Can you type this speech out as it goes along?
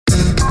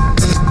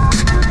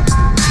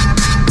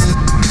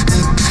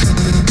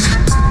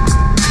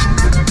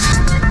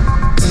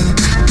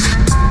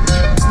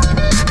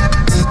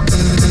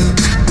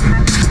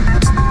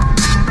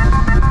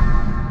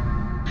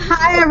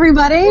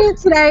everybody.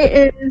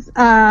 Today is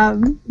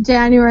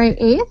January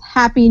 8th.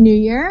 Happy New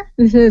Year.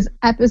 This is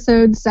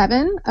episode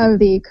 7 of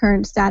the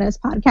Current Status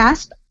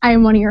podcast. I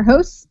am one of your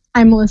hosts.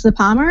 I'm Melissa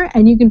Palmer,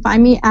 and you can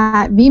find me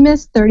at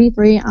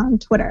VMIS33 on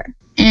Twitter.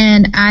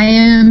 And I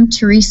am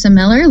Teresa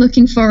Miller.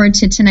 Looking forward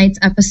to tonight's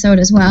episode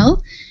as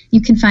well.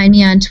 You can find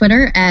me on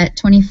Twitter at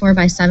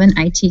 24/7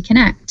 IT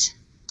Connect.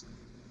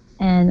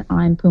 And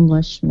I'm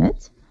Pumla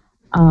Schmidt.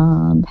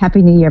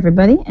 Happy New Year,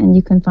 everybody. And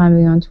you can find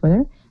me on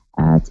Twitter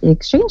at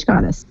Exchange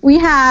Goddess. We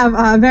have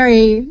a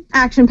very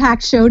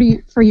action-packed show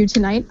for you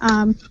tonight.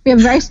 We have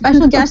a very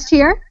special guest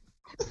here.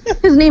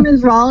 His name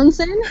is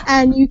Rawlinson,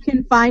 and you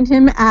can find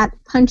him at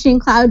Punching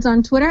Clouds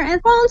on Twitter.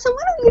 And Rawlinson,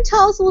 why don't you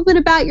tell us a little bit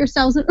about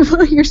yourself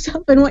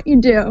and what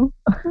you do?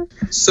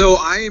 So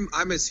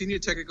I'm a senior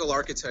technical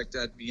architect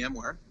at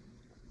VMware.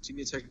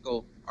 Senior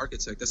technical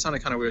architect. That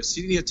sounded kind of weird.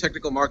 Senior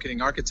technical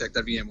marketing architect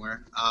at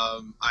VMware.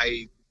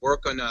 I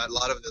work on a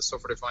lot of the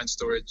software-defined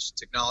storage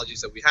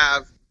technologies that we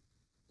have.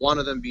 One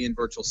of them being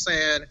virtual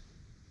SAN.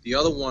 The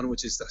other one,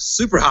 which is the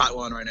super hot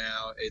one right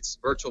now, it's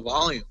virtual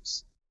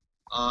volumes.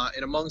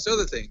 And amongst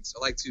other things, I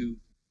like to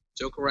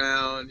joke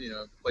around,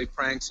 play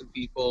pranks with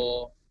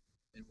people,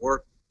 and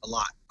work a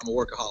lot. I'm a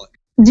workaholic.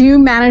 Do you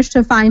manage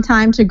to find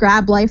time to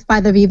grab life by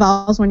the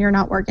VVOLs when you're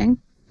not working?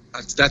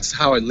 That's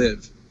how I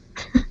live.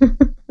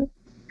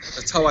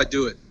 That's how I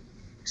do it.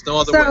 There's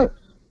no other way.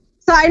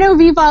 So I know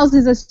VVOLs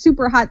is a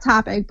super hot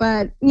topic,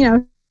 but,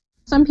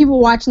 some people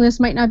watching this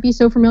might not be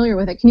so familiar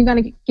with it. Can you kind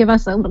of give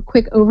us a little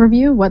quick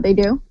overview of what they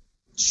do?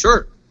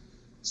 Sure.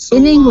 So,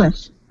 in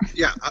English.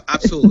 Yeah,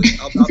 absolutely.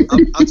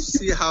 I'll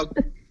see how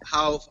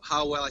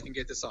well I can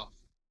get this off.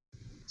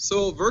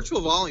 So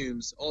virtual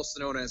volumes, also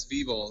known as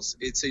VVOLs,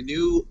 it's a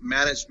new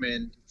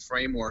management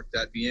framework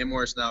that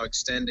VMware is now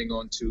extending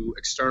onto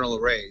external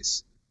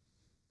arrays,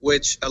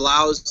 which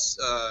allows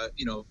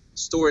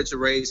storage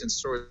arrays and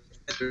storage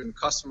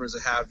customers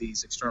that have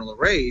these external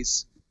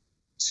arrays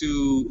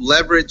to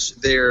leverage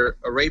their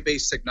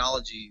array-based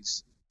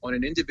technologies on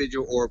an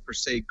individual or per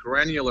se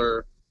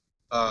granular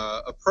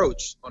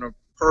approach on a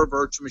per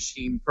virtual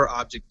machine per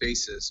object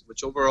basis,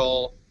 which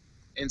overall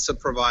ends up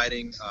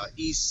providing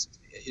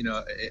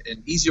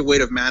an easier way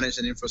to manage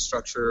an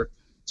infrastructure,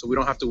 so we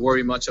don't have to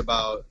worry much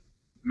about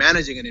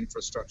managing an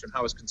infrastructure and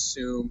how it's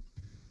consumed.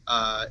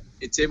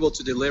 It's able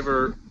to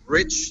deliver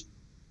rich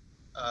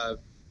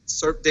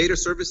data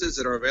services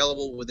that are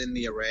available within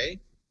the array.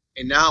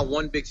 And now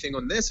one big thing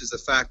on this is the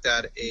fact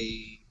that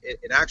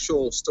an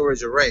actual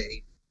storage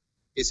array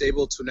is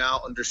able to now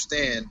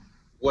understand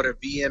what a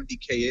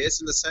VMDK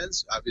is in the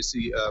sense.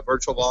 Obviously,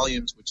 virtual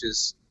volumes, which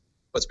is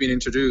what's being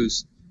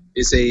introduced,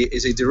 is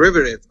a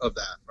derivative of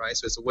that, right?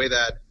 So it's a way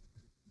that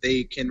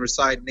they can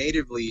reside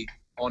natively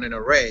on an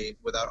array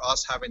without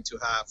us having to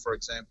have, for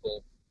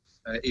example,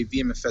 a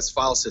VMFS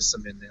file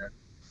system in there.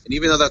 And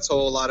even though that's a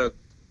whole lot of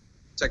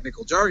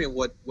technical jargon,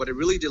 what it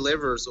really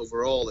delivers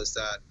overall is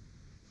that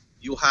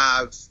you'll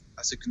have,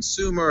 as a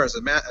consumer, as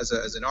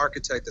an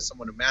architect, as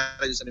someone who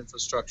manages an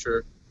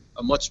infrastructure,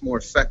 a much more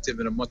effective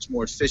and a much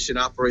more efficient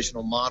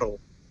operational model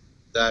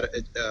that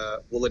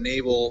will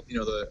enable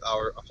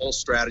our whole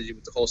strategy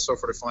with the whole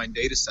software-defined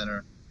data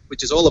center,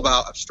 which is all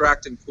about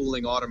abstracting,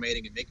 pooling,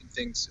 automating, and making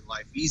things in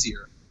life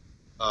easier,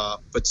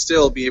 but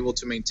still be able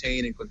to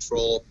maintain and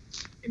control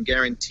and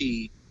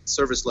guarantee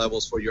service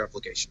levels for your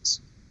applications.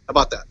 How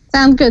about that?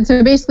 Sounds good.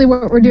 So basically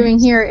what we're doing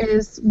here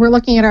is we're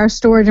looking at our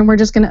storage and we're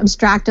just going to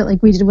abstract it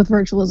like we did with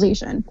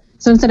virtualization.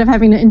 So instead of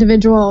having an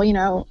individual,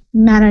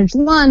 manage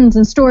LUNs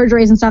and storage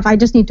arrays and stuff, I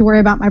just need to worry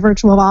about my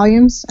virtual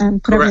volumes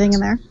and put everything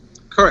in there.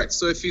 Correct.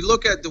 So if you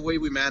look at the way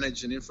we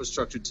manage an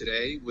infrastructure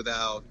today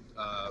without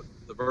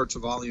the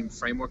virtual volume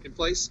framework in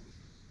place,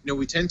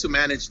 we tend to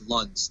manage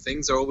LUNs.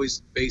 Things are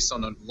always based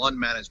on a LUN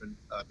management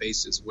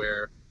basis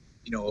where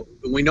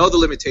we know the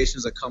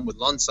limitations that come with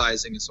LUN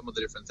sizing and some of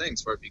the different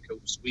things, right?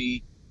 Because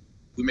we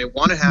may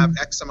want to have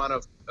X amount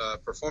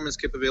of performance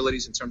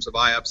capabilities in terms of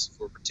IOPS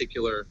for a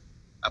particular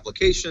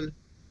application.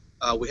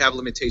 We have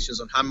limitations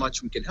on how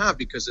much we can have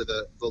because of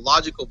the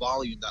logical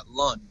volume, that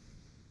LUN,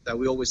 that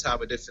we always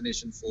have a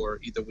definition for.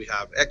 Either we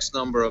have X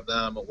number of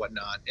them or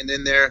whatnot. And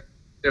then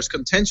there's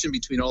contention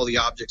between all the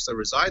objects that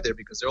reside there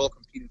because they're all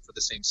competing for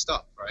the same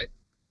stuff, right?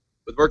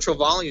 With virtual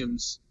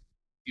volumes,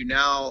 you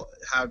now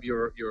have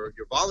your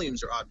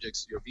volumes or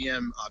objects, your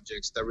VM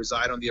objects that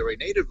reside on the array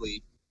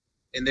natively,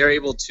 and they're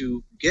able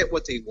to get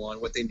what they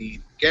want, what they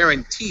need,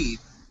 guaranteed,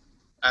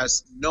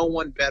 as no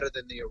one better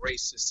than the array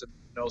system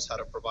knows how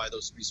to provide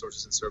those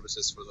resources and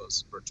services for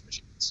those virtual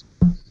machines.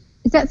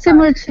 Is that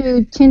similar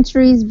to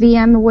Tintry's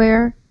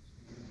VMware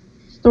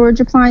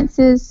storage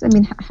appliances? I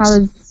mean, how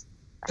is...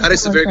 That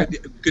is a very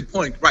good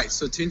point. Right.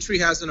 So Tintry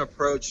has an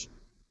approach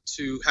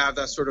to have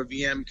that sort of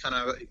VM kind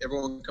of,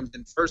 everyone comes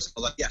in first.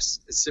 Like, yes,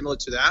 it's similar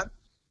to that.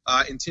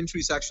 And Tintry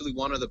is actually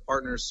one of the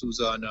partners who's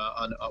on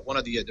one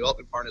of the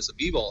development partners of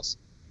VVOLs.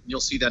 And you'll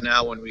see that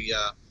now when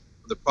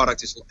the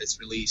product is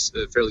released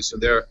fairly soon.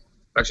 They're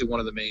actually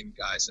one of the main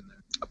guys in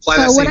there. Apply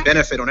that same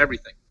benefit on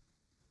everything.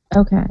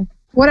 Okay.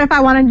 What if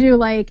I want to do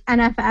like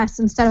NFS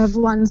instead of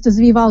LUNs? Does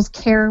VVOLs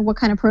care what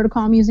kind of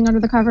protocol I'm using under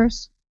the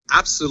covers?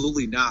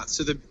 Absolutely not.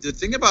 So the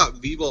thing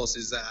about VVOLs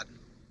is that,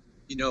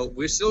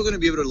 we're still going to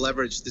be able to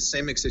leverage the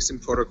same existing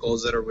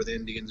protocols that are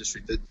within the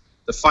industry.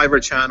 The fiber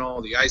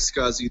channel, the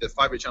iSCSI, the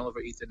fiber channel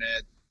over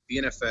Ethernet, the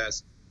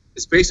NFS.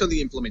 It's based on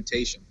the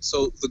implementation.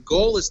 So the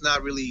goal is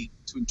not really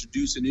to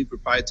introduce a new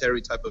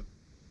proprietary type of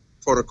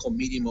protocol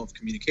medium of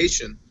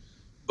communication,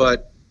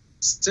 but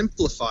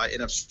simplify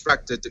and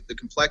abstract the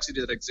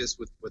complexity that exists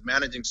with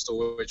managing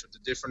storage, with the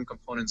different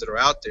components that are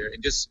out there,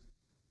 and just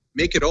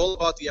make it all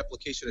about the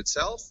application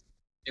itself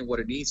and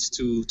what it needs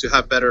to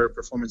have better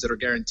performance that are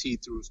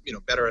guaranteed through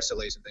better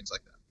SLAs and things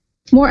like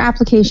that. More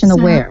application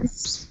aware.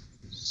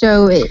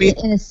 So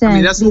in a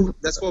sense,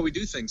 that's why we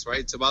do things, right?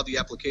 It's about the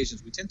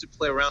applications. We tend to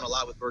play around a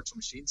lot with virtual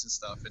machines and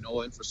stuff and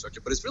all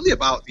infrastructure, but it's really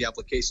about the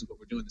applications, what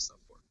we're doing this stuff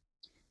for.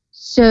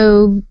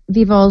 So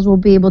VVOLs will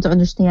be able to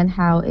understand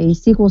how a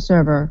SQL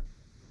server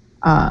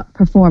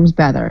performs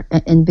better,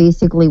 and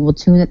basically will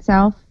tune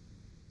itself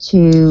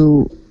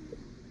to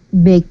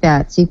make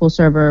that SQL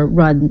server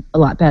run a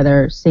lot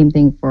better. Same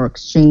thing for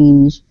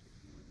Exchange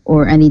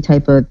or any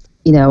type of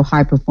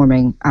high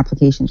performing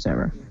application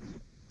server.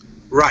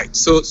 Right.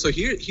 So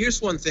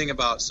here's one thing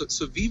about so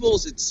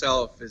VVOLs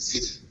itself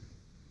is,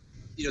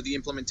 the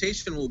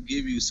implementation will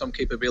give you some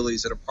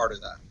capabilities that are part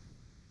of that.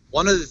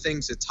 One of the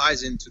things that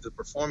ties into the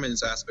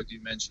performance aspect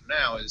you mentioned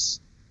now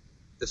is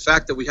the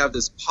fact that we have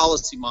this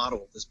policy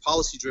model, this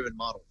policy-driven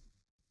model,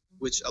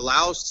 which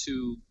allows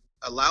your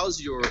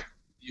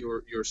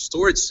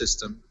storage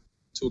system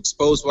to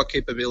expose what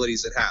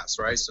capabilities it has,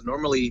 right? So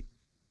normally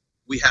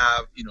we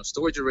have,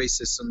 storage array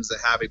systems that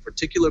have a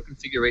particular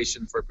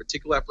configuration for a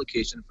particular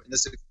application. In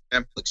this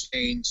example,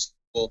 Exchange.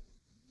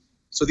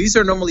 So these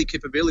are normally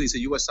capabilities that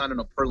you assign on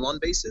a per LUN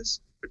basis,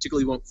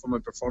 particularly from a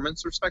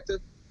performance perspective.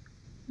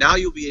 Now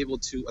you'll be able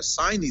to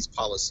assign these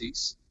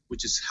policies,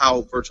 which is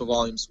how virtual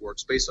volumes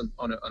works, based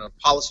on a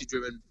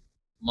policy-driven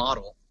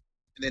model,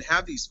 and then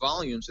have these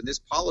volumes, and this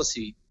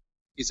policy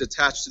is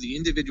attached to the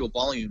individual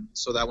volume,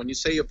 so that when you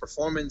say a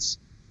performance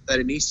that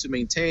it needs to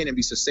maintain and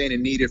be sustained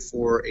and needed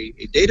for a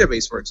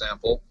database, for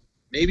example,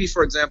 maybe,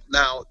 for example,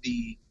 now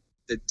the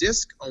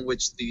disk on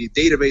which the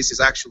database is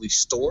actually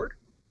stored,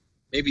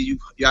 maybe you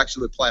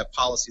actually apply a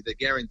policy that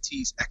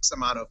guarantees X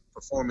amount of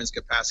performance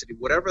capacity,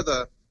 whatever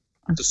the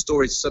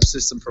storage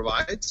subsystem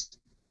provides,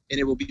 and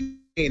it will be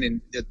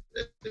in the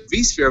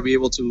vSphere will be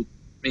able to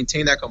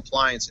maintain that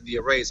compliance, and the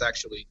array is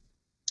actually,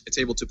 it's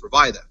able to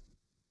provide that.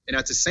 And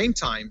at the same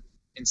time,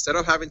 instead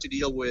of having to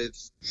deal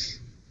with,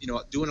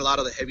 doing a lot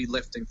of the heavy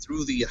lifting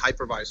through the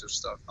hypervisor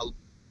stuff,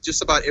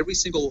 just about every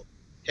single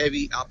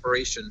heavy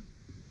operation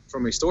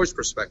from a storage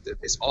perspective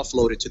is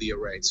offloaded to the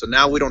array. So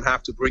now we don't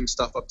have to bring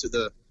stuff up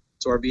to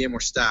our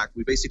VMware stack.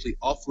 We basically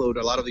offload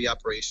a lot of the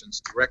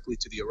operations directly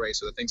to the array,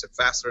 so that things are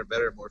faster and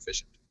better and more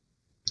efficient.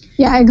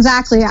 Yeah,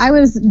 exactly. I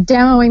was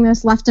demoing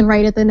this left and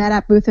right at the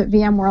NetApp booth at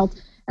VMworld,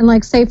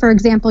 and say for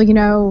example,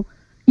 you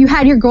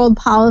had your gold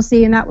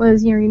policy, and that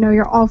was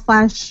your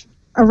all-flash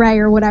array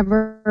or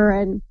whatever,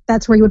 and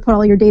that's where you would put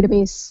all your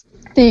database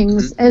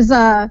things.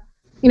 Mm-hmm.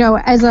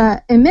 As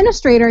a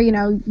administrator,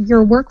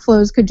 your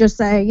workflows could just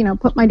say,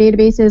 put my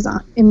databases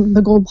in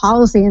the gold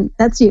policy, and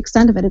that's the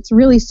extent of it. It's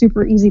really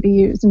super easy to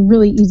use and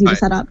really easy to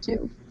set up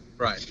too.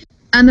 Right.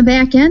 On the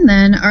back end,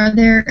 then, are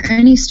there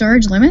any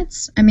storage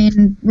limits? I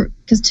mean,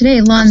 because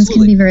today LUNs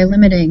can be very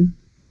limiting,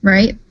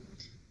 right?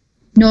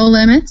 No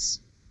limits?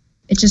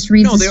 It just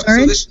reads the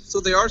storage? So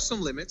there are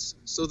some limits.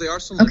 Okay.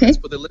 Limits,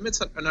 but the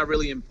limits are not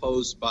really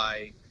imposed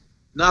by,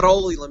 not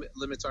all the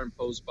limits are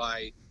imposed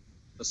by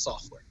the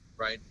software,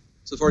 right?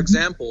 So for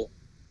example,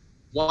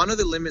 one of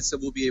the limits that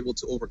we'll be able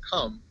to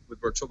overcome with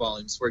virtual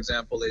volumes, for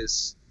example,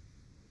 is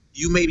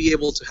you may be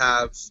able to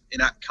have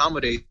and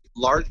accommodate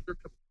larger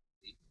capacity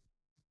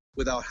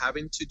without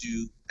having to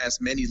do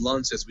as many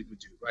LUNs as we would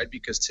do, right?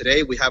 Because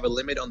today we have a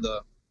limit on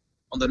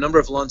the number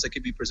of LUNs that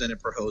could be presented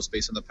per host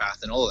based on the path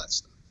and all of that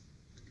stuff.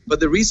 But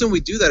the reason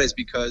we do that is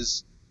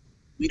because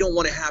we don't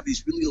want to have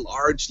these really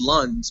large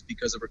LUNs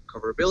because of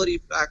recoverability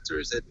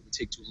factors that it would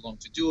take too long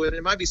to do it, and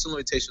it might be some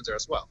limitations there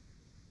as well.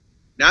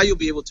 Now you'll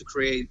be able to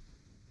create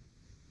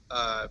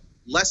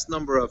less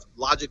number of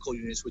logical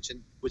units,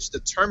 which the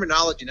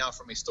terminology now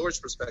from a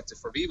storage perspective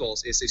for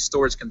VVOLs is a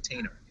storage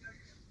container,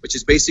 which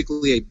is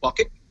basically a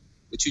bucket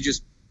which you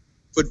just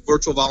put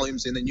virtual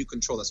volumes in and you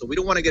control that. So we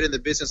don't want to get in the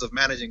business of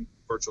managing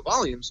virtual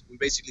volumes. We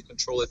basically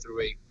control it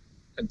through a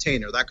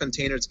container. That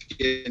container is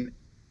given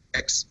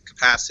X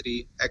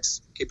capacity,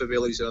 X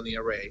capabilities on the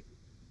array.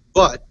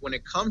 But when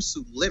it comes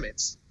to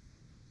limits,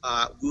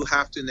 we'll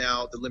have to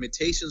now, the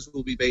limitations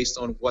will be based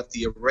on what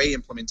the array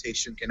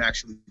implementation can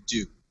actually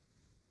do.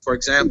 For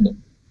example,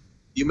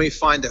 you may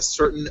find that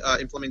certain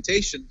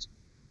implementations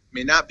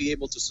may not be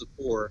able to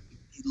support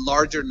a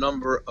larger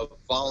number of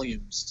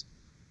volumes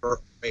per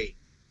array.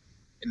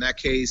 In that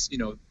case,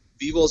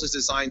 VVOLs is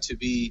designed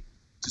to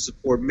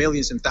support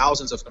millions and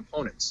thousands of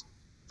components.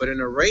 But an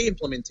array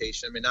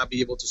implementation may not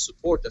be able to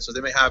support that. So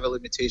they may have a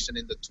limitation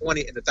in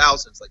the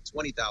thousands, like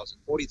 20,000,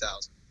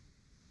 40,000.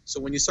 So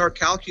when you start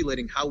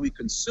calculating how we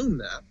consume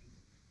that,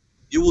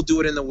 you will do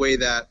it in the way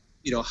that,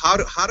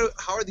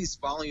 how are these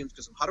volumes,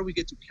 because how do we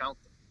get to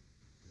count them?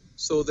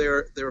 So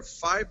there are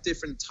 5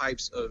 different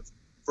types of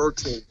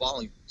virtual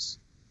volumes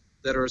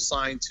that are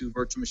assigned to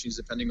virtual machines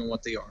depending on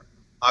what they are.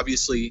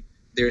 Obviously,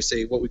 there's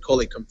what we call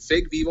a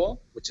config VVOL,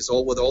 which is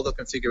all the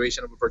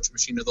configuration of a virtual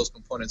machine and those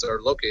components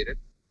are located.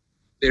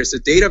 There's a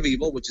data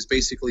VVOL, which is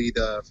basically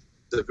the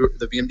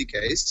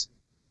VMDKs.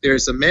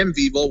 There's a mem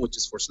VVOL, which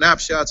is for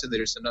snapshots, and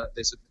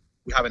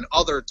we have an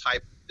other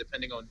type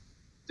depending on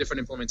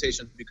different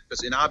implementations,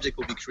 because an object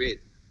will be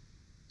created.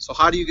 So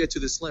how do you get to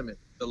this limit?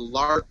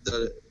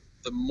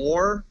 The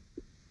more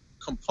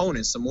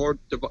components, the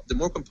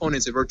more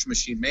components a virtual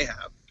machine may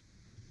have,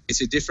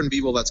 it's a different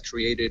VVOL that's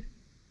created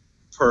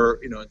per,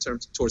 in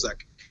terms towards that,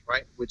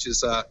 right? Which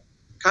is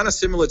kind of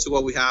similar to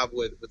what we have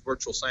with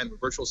VirtualSign, where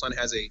VirtualSign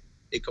has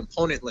a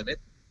component limit,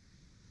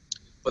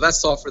 but that's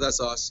software, that's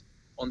us.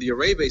 On the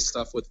array-based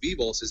stuff with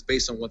VVOLs is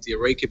based on what the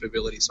array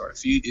capabilities are.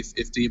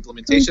 If the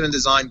implementation and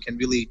design can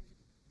really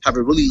have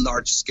a really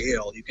large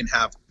scale, you can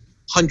have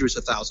hundreds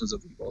of thousands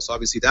of VVOLs. So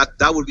obviously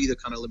that would be the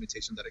kind of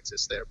limitation that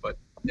exists there, but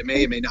it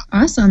may not.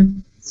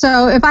 Awesome.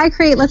 So if I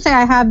create, let's say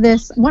I have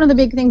this, one of the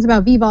big things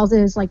about VVOLs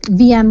is like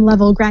VM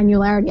level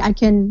granularity. I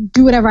can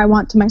do whatever I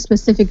want to my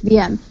specific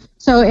VM.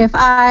 So if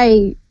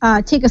I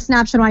take a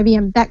snapshot of my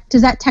VM,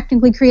 does that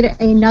technically create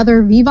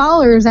another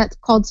VVOL, or is that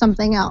called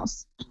something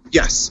else?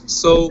 Yes.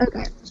 So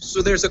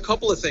there's a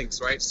couple of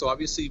things, right? So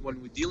obviously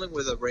when we're dealing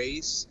with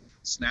arrays,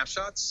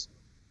 snapshots,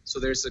 so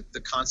there's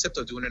the concept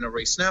of doing an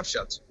array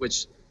snapshot,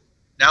 which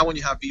now when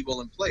you have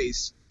VVOL in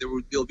place,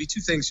 there'll be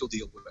 2 things you'll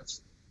deal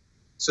with.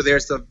 So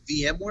there's the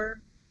VMware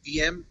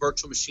VM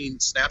virtual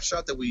machine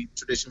snapshot that we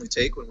traditionally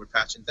take when we're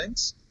patching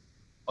things.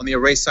 On the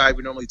array side,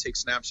 we normally take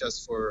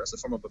snapshots as a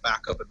form of a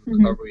backup and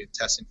recovery and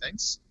testing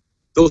things.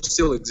 Those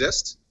still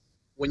exist.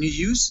 When you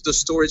use the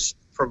storage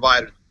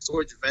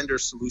vendor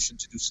solution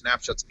to do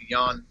snapshots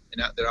beyond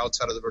and they're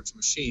outside of the virtual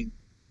machine,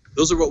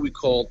 those are what we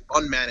call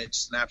unmanaged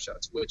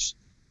snapshots, which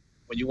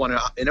when you want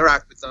to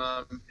interact with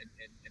them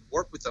and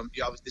work with them,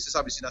 this is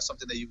obviously not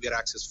something that you get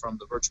access from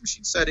the virtual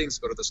machine settings,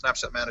 go to the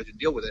snapshot manager and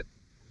deal with it.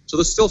 So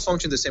they still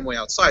function the same way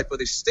outside, but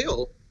they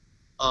still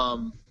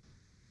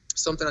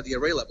something at the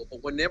array level.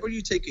 But whenever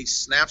you take a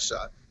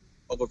snapshot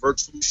of a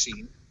virtual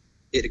machine,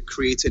 it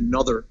creates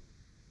another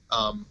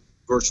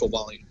virtual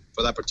volume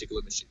for that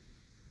particular machine.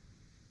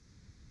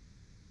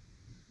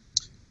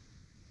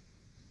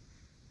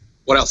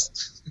 What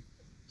else?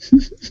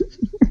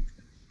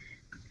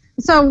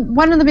 So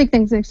one of the big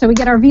things, so we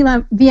get our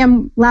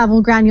VM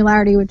level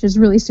granularity, which is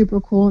really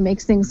super cool and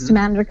makes things to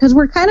manager, because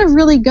we're kind of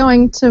really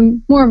going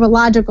to more of a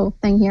logical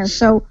thing here.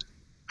 So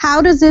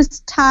how does this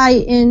tie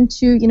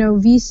into,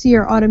 VC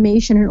or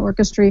automation and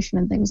orchestration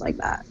and things like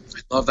that?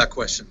 I love that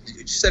question.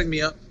 You're setting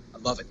me up. I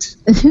love it.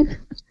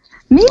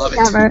 Me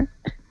never.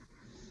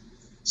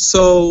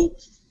 So,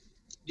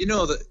 in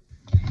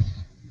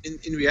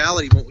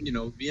reality,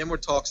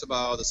 VMware talks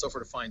about the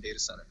software-defined data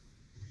center.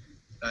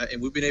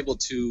 And we've been able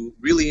to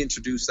really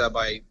introduce that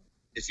by,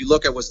 if you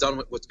look at what's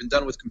been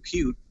done with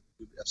compute,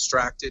 we've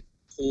abstracted,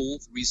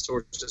 pulled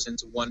resources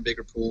into one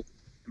bigger pool,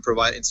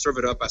 and serve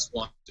it up as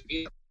one to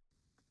VM.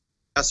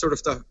 That sort of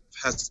stuff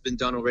has been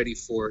done already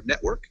for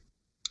network.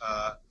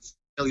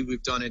 Finally,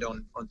 we've done it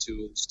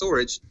onto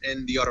storage,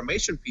 and the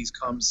automation piece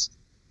comes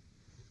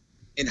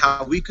in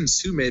how we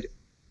consume it,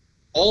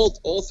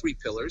 all 3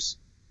 pillars,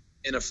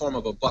 in a form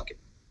of a bucket.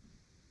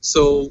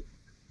 So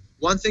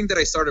one thing that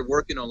I started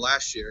working on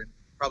last year, and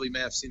probably may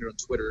have seen it on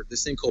Twitter,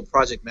 this thing called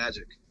Project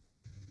Magic.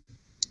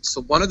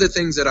 So one of the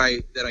things that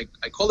I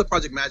call it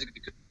Project Magic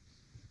because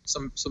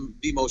some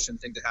vMotion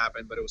thing that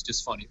happened, but it was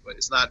just funny, but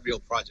it's not a real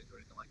project or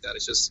anything like that.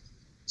 It's just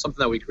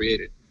something that we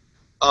created.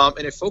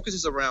 And it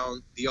focuses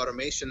around the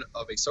automation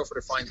of a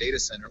software-defined data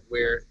center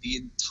where the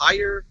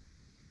entire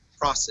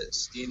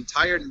process, the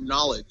entire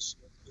knowledge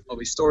of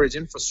a storage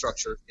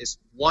infrastructure is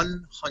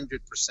 100%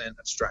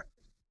 abstracted.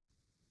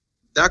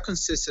 That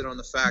consisted on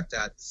the fact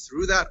that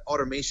through that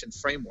automation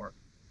framework,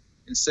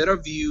 instead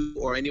of you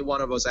or any one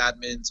of us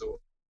admins or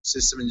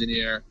system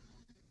engineer,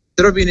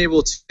 instead of being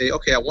able to say,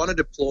 okay, I want to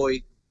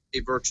deploy a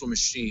virtual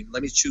machine,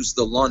 let me choose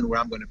the LUN where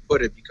I'm going to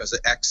put it because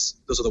the X,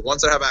 those are the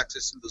ones that have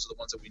access to, those are the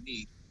ones that we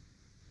need.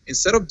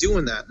 Instead of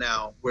doing that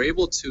now, we're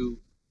able to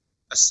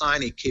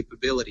assign a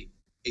capability,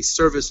 a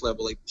service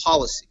level, a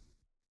policy.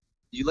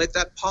 You let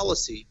that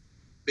policy,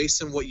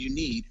 based on what you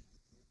need,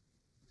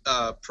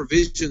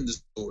 provision the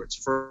storage.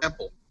 For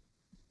example,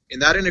 in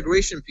that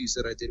integration piece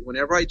that I did,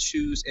 whenever I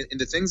choose, and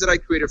the things that I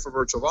created for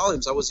virtual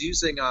volumes, I was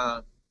using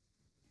a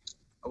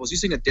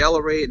Dell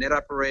array, a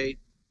NetApp array.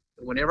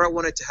 And whenever I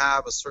wanted to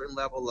have a certain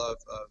level of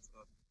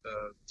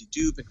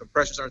dedupe and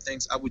compression sort of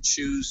things, I would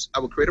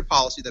create a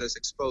policy that is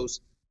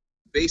exposed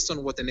based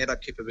on what the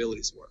NetApp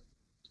capabilities were.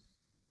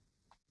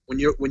 When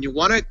you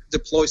want to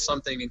deploy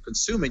something and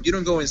consume it, you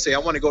don't go and say, I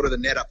want to go to the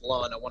NetApp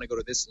LUN, I want to go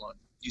to this LUN.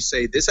 You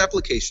say, this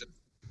application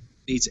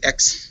needs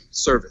X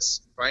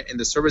service, right? And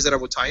the service that I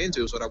would tie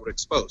into is what I would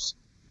expose.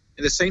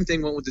 And the same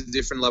thing went with the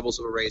different levels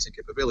of arrays and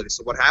capabilities.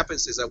 So what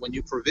happens is that when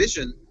you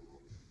provision,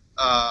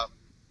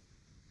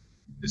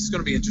 this is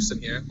going to be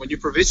interesting here. When you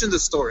provision the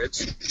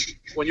storage,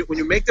 when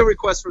you make the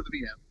request for the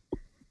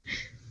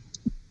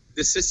VM,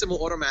 the system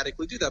will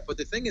automatically do that. But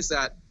the thing is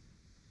that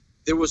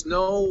there was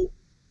no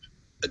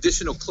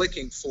additional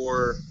clicking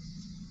for,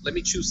 let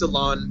me choose the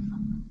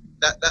LUN,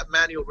 that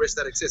manual risk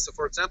that exists. So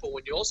for example,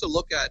 when you also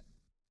look at,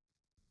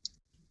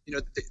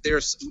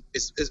 there's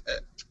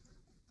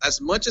as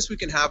much as we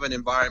can have an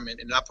environment,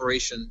 an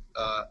operation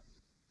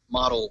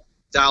model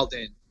dialed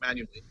in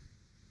manually,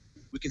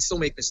 we can still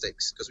make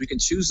mistakes because we can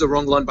choose the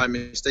wrong LUN by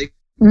mistake,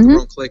 the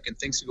wrong click, and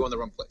things can go in the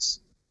wrong place,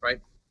 right?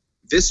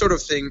 This sort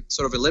of thing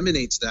sort of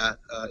eliminates that,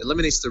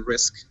 eliminates the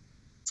risk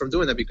from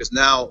doing that, because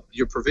now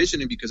you're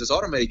provisioning, because it's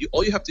automated.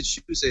 All you have to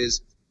choose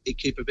is a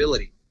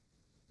capability.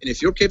 And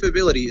if your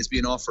capability is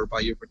being offered by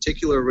your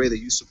particular array that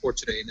you support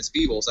today, and it's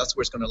VVOLs, that's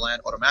where it's going to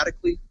land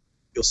automatically.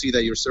 You'll see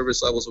that your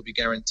service levels will be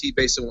guaranteed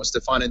based on what's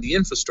defined in the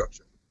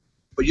infrastructure.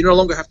 But you no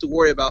longer have to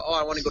worry about,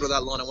 I want to go to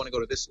that LUN, I want to go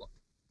to this LUN.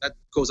 That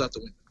goes out the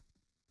window.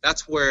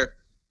 That's where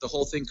the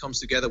whole thing comes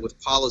together with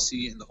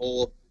policy and the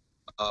whole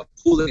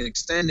pooling and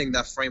extending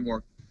that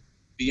framework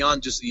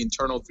beyond just the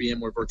internal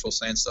VMware virtual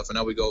SAN stuff. And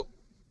now we go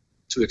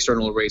to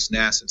external arrays,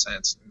 NAS, and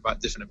SANs,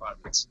 different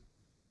environments.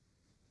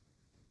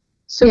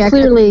 So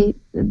clearly,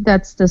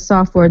 that's the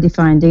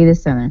software-defined data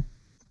center.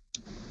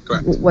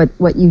 Correct.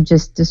 What you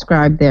just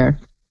described there.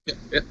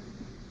 Yeah.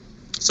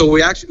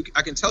 So I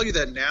can tell you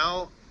that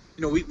now,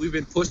 we've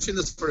been pushing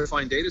this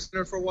software-defined data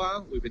center for a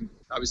while. We've been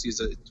obviously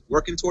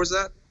working towards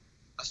that.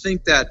 I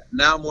think that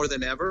now more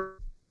than ever,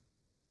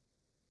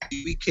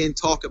 we can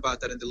talk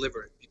about that and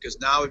deliver it, because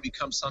now it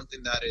becomes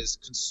something that is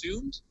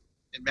consumed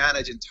and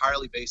managed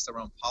entirely based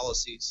around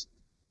policies,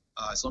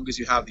 as long as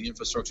you have the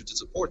infrastructure to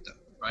support that,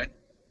 right?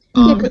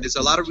 And there's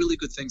a lot of really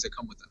good things that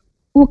come with that.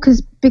 Well,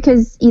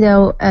 because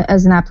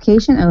as an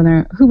application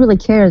owner, who really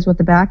cares what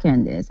the back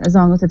end is, as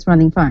long as it's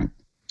running fine?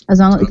 As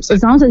long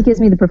as it gives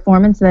me the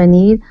performance that I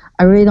need,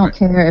 I really don't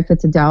care if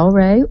it's a Dell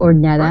array or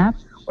NetApp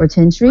or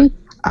Tintry.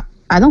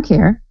 I don't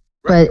care.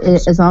 But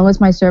as long as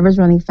my server's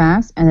running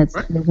fast and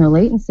there's no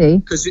latency.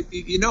 Because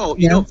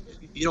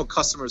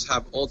customers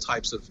have all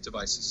types of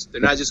devices.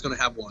 They're not just going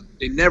to have one.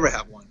 They never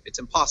have one. It's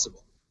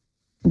impossible.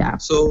 Yeah.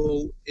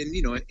 So and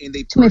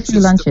they too many free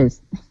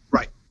lunches.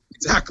 Right.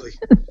 Exactly.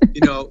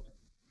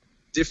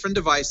 Different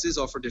devices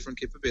offer different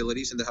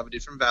capabilities, and they have a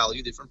different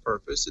value, different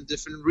purpose, and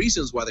different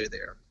reasons why they're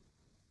there.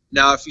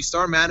 Now, if you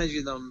start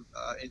managing them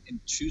and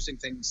choosing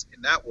things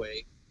in that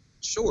way,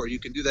 sure, you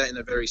can do that in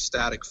a very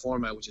static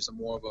format, which is a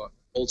more of a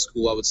old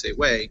school, I would say,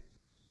 way.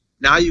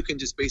 Now you can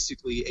just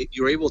basically,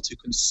 you're able to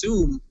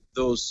consume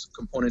those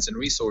components and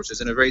resources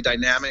in a very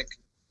dynamic,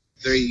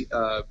 very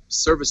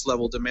service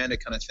level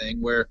demanded kind of thing,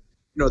 where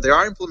there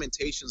are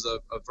implementations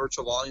of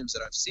virtual volumes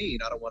that I've seen.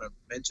 I don't want to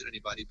mention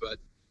anybody, but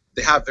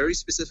they have very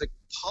specific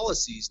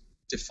policies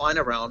defined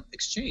around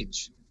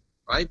exchange,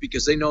 right?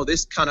 Because they know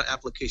this kind of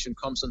application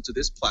comes onto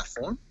this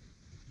platform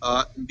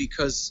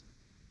because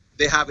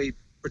they have a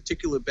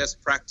particular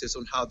best practice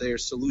on how their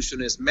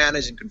solution is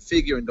managed and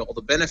configured, and all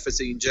the benefits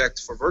they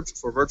inject for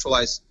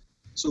virtualized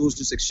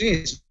solutions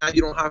exchange. Now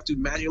you don't have to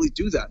manually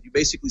do that. You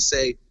basically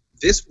say,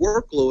 this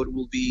workload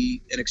will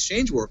be an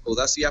exchange workload.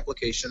 That's the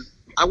application.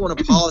 I want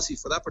a policy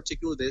for that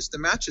particular disk that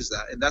matches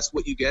that, and that's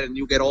what you get, and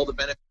you get all the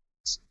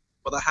benefits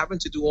without having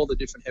to do all the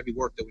different heavy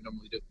work that we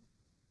normally do.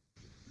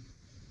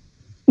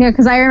 Yeah,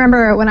 because I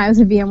remember when I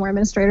was a VMware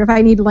administrator, if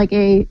I needed like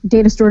a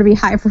data store to be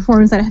high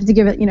performance, I'd have to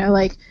give it,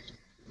 like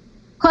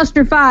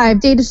cluster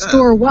 5, data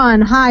store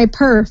 1, high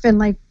perf, and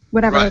like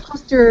whatever,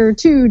 cluster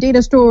 2,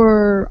 data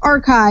store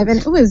archive, and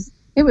it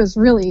was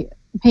really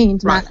a pain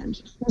to manage.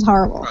 It was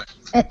horrible.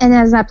 And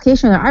as an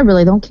application owner, I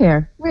really don't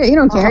care. You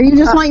don't care. You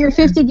just want your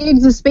 50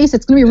 gigs of space.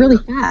 It's going to be really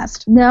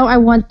fast. No, I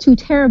want 2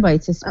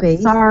 terabytes of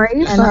space.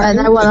 Sorry. And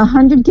I want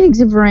 100 gigs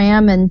of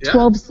RAM and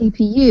 12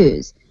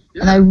 CPUs.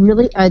 Yeah.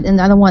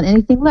 And I don't want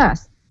anything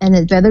less. And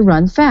it better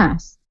run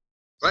fast.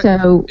 Right.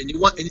 So,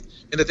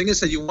 and the thing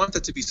is that you want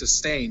that to be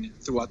sustained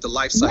throughout the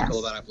life cycle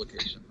of that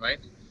application, right?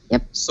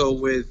 Yep. So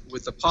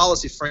with the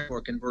policy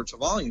framework and virtual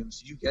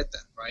volumes, you get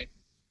that, right?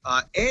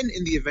 And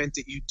in the event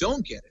that you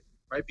don't get it,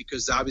 right?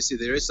 Because obviously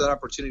there is that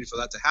opportunity for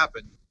that to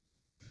happen.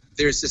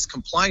 There's this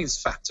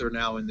compliance factor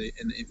now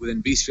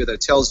within vSphere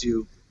that tells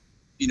you,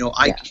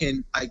 I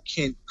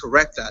can't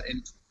correct that.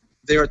 And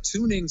there are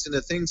tunings and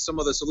the things, some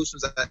of the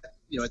solutions that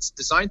it's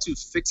designed to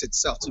fix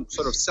itself, to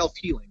sort of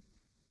self-healing.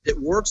 It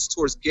works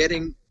towards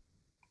getting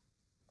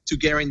to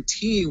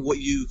guaranteeing what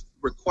you've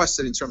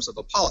requested in terms of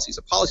the policies.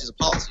 A policy is a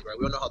policy, right?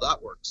 We don't know how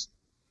that works.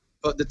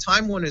 But the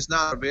time when it's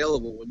not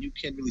available, when you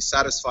can't really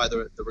satisfy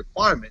the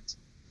requirement,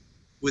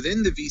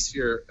 within the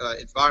vSphere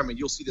environment,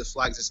 you'll see the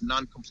flags as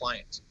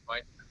non-compliant,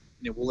 right?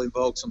 And it will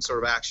invoke some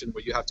sort of action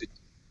where you have to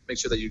make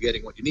sure that you're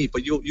getting what you need.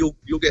 But you'll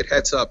get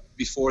heads up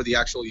before the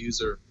actual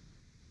user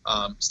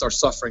starts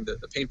suffering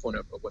the pain point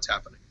of what's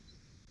happening.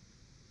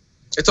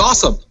 It's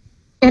awesome.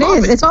 It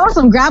is. It's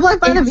awesome. Grab Life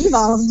by the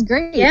VVOLs. It's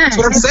great. Yeah, that's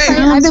what I'm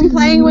saying. I've been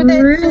playing with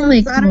it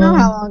really since I don't know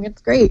how long. It's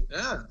great.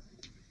 Yeah.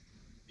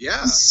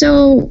 Yeah.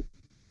 So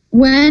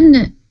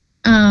when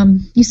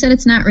you said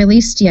it's not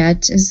released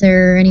yet, is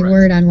there any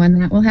word on when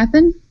that will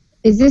happen?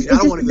 Is this, I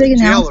don't want to go to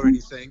jail or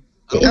anything.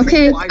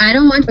 Okay, I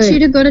don't want you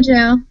to go to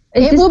jail.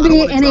 It will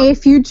be in a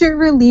future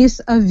release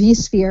of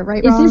vSphere,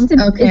 right, Ron? Is this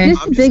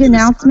the big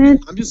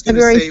announcement? I'm just going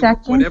to say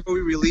whenever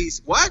we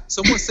release. What?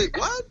 Someone said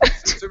what?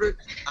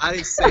 I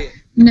didn't say it.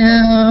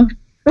 No.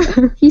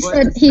 He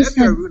said.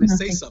 We're going to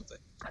say something.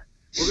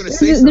 We're going to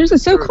say something. There's a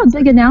so-called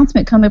big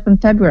announcement coming up in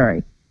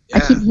February.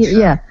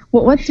 Yeah.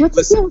 Well, what's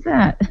the deal with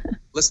that?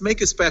 Let's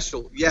make it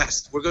special.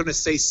 Yes, we're going to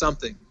say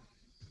something.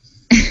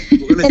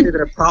 We're going to say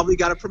that I probably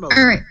got a promotion.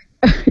 All right.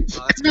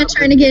 I'm not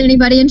trying to get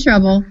anybody in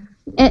trouble.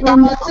 And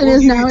Rawlinson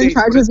is now in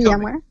charge of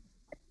VMware.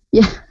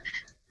 Yeah.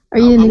 I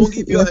won't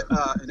give you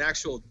an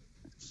actual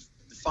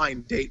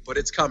defined date, but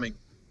it's coming.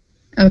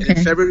 Okay.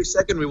 And February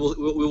 2nd, we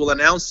will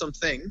announce some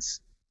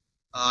things,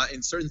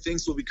 and certain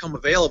things will become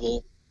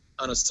available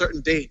on a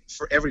certain date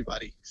for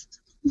everybody.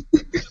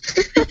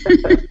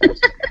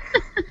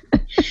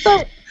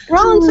 So,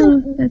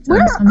 Rawlinson,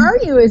 where are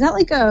you? Is that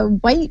like a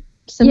white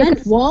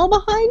cement wall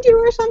behind you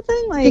or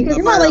something? Like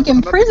you're not like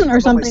in prison or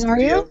something, are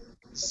you?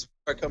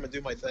 I come and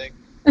do my thing.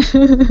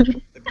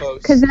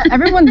 Because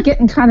everyone's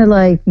getting kind of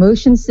like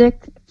motion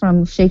sick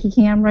from shaky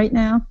cam right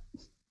now.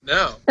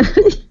 No.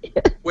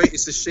 Wait,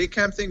 is the shake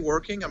cam thing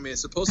working? I mean,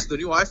 it's supposed to. The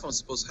new iPhone's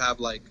supposed to have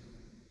like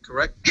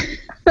correction.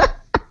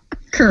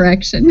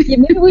 Yeah,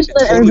 maybe we should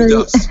let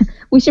everybody.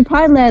 We should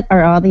probably let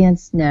our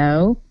audience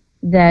know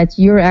that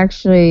you're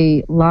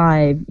actually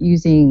live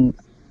using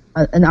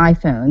an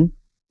iPhone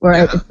or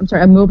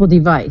a mobile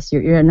device.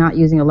 You're not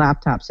using a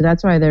laptop, so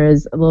that's why there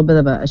is a little bit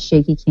of a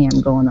shaky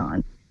cam going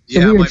on. So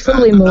yeah, we're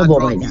totally mobile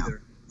right now.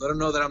 Either. Let them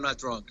know that I'm not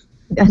drunk.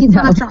 He's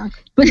not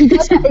drunk, but he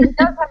does have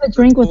a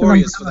drink with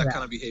him. For that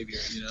kind of behavior,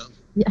 you know.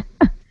 Yeah,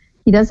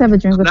 he does have a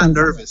drink with him. I'm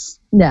not nervous.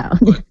 No,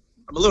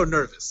 I'm a little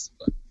nervous,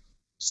 but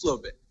just a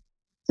little bit.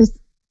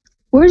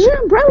 Where's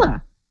your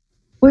umbrella?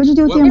 What did you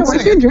do with the umbrella?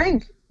 Where's your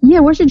drink? Yeah,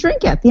 where's your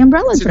drink at? The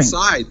umbrella it's drink.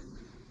 Inside.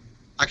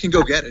 I can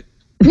go get it.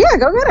 Yeah,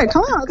 go get it.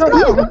 Come on, go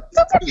get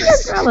your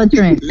umbrella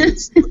drink.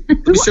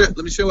 Let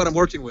me show you what I'm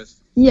working with.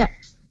 Yeah.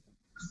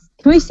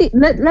 Can we see?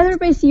 Let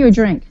everybody see your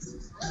drink.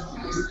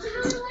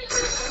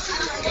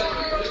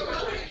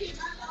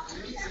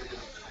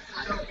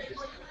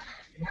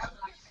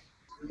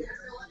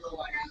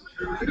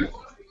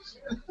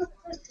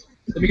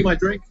 Let me get my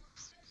drink.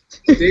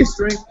 Dave's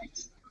drink.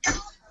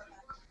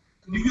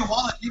 Leave your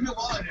wallet. Leave your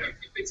wallet here. If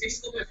it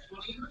tastes a little bit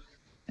funny,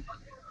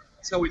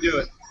 that's how we do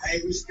it.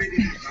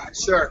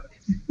 Sure.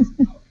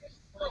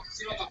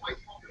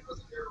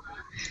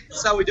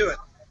 That's how we do it.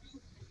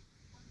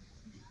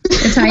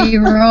 That's how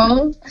you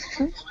roll.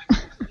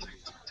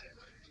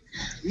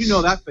 You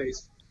know that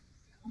face.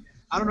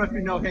 I don't know if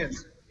you know him.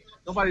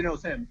 Nobody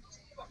knows him.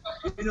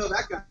 You know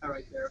that guy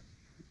right there.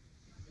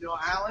 You know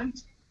Alan?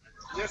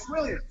 Yes,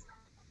 William.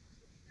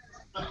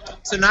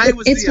 Tonight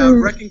was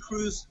the Wrecking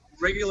Crew's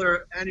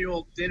regular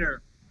annual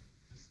dinner,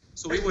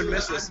 so we wouldn't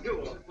miss this.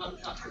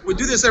 We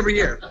do this every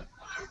year.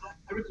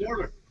 Every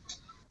quarter.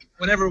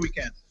 Whenever we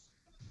can.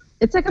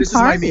 It's like a this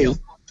party. Is my meal.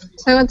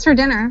 So what's for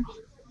dinner?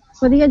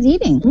 What are you guys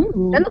eating?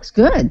 Ooh. That looks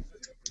good.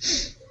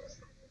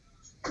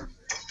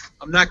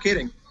 I'm not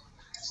kidding.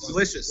 It's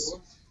delicious.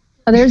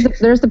 Oh,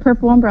 there's the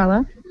purple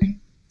umbrella.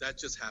 That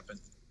just happened.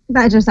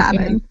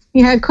 Yeah.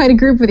 You had quite a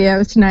group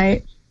videos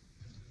tonight.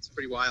 It's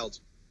pretty wild.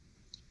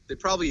 They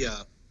probably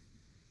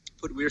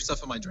put weird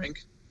stuff in my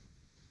drink.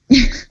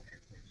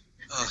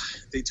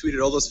 They tweeted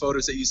all those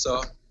photos that you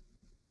saw.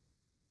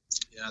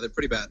 Yeah, they're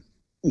pretty bad.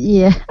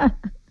 Yeah.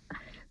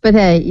 But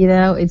hey,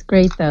 it's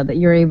great, though, that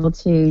you're able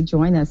to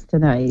join us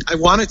tonight. I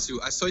wanted to.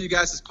 I saw you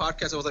guys'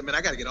 podcast. I was like, man,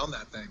 I got to get on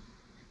that thing.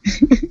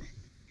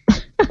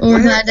 Well,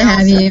 we're glad to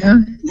have you.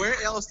 Where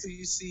else do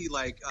you see,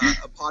 like,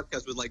 a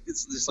podcast with, like,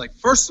 this, like,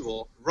 first of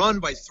all, run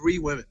by 3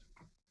 women?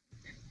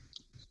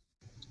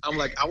 I'm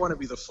like, I want to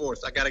be the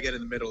 4th. I got to get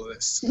in the middle of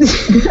this.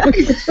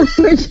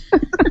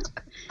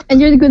 And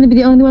you're going to be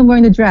the only one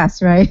wearing the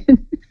dress, right?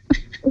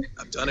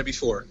 I've done it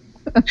before.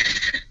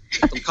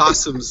 Some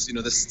costumes,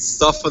 the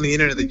stuff on the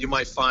internet that you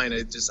might find,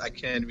 I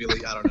can't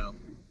really, I don't know.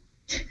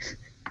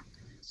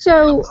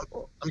 So,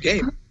 I'm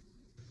game.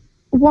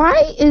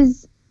 Why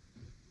is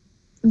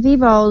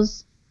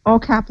VVOLs all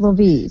capital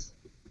V's?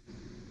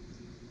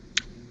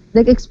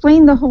 Like,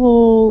 explain the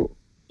whole,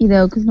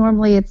 because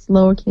normally it's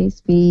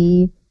lowercase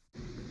v,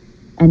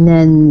 and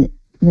then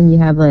you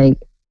have like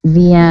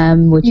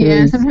VM, which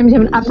is sometimes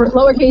you have an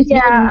lowercase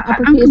v and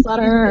uppercase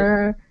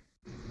letter.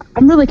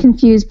 I'm really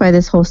confused by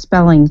this whole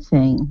spelling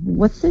thing.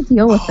 What's the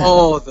deal with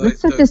that? Let's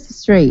set this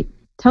straight.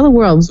 Tell the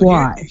world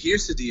why.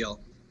 Here's the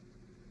deal.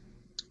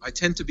 I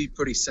tend to be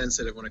pretty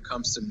sensitive when it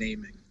comes to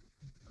naming.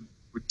 I'm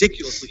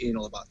ridiculously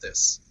anal about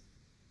this.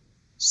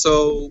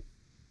 So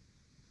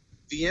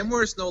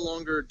VMware is no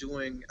longer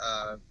doing,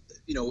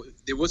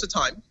 there was a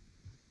time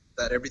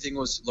that everything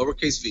was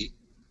lowercase v.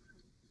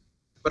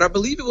 But I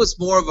believe it was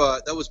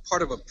that was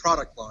part of a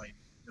product line,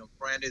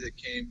 branded that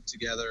came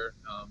together.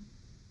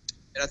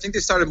 And I think they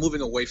started moving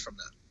away from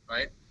that,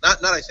 right?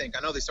 Not I think. I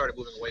know they started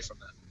moving away from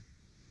that.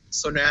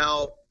 So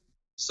now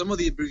some of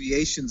the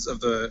abbreviations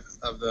of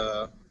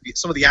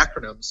some of the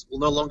acronyms will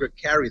no longer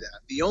carry that.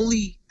 The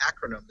only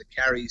acronym that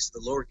carries the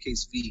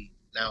lowercase v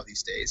now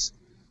these days.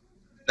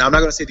 Now I'm not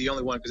going to say the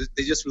only one because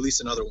they just released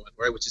another one,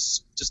 right? Which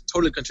is just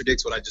totally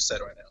contradicts what I just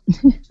said right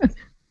now.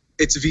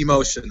 It's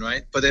vMotion,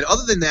 right? But then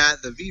other than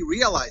that, the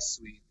vRealized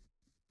suite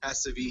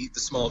has to be the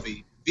small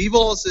v.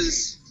 VVOLs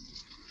is.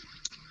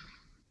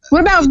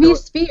 What about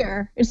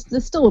vSphere? It's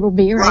still a little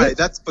v, right? Right.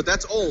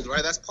 That's old,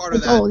 right? That's part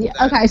of that. Old, yeah.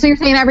 Okay, so you're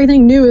saying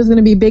everything new is going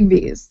to be big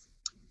V's?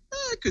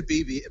 It could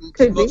be v.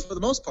 Could be. For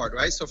the most part,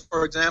 right? So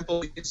for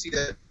example, you can see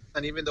that,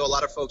 and even though a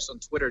lot of folks on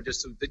Twitter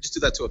they just do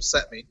that to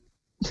upset me,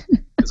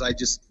 because I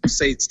just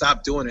say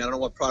stop doing it. I don't know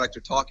what product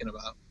you're talking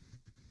about.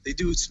 They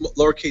do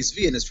lowercase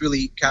v, and it's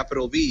really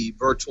capital V,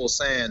 virtual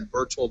SAN,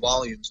 virtual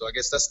volume. So I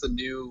guess that's the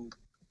new,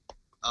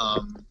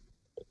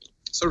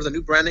 sort of the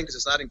new branding, because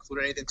it's not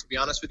including anything, to be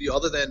honest with you,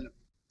 other than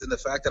the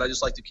fact that I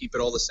just like to keep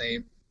it all the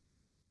same.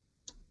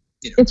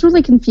 You know. It's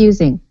really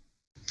confusing.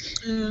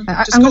 Just I'm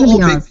go going to all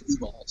be big honest.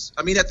 VVOLs.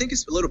 I mean, I think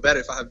it's a little better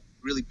if I have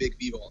really big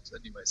VVOLs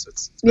anyway. So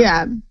it's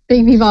Yeah,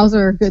 big VVOLs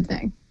are a good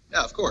thing.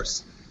 yeah, of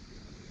course.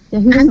 Yeah,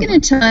 who I'm doesn't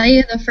going to tell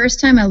you, the first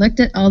time I looked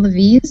at all the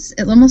V's,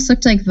 it almost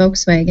looked like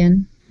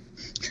Volkswagen.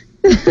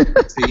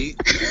 See,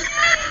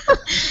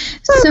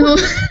 So,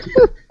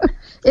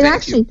 It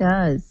actually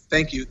does.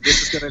 thank you.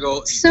 This is gonna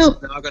go. So- this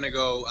is now gonna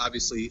go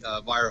obviously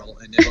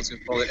viral, and everyone's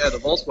gonna call it the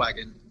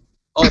Volkswagen.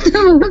 Oh, the,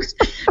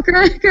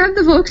 grab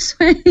the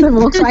Volkswagen. The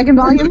Volkswagen we're gonna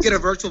volumes? get a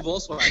virtual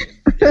Volkswagen.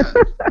 Yeah.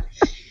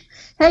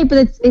 Hey,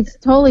 but it's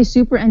totally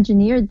super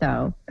engineered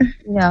though.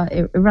 Yeah,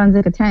 it runs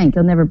like a tank.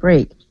 It'll never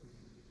break.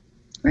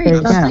 Right. There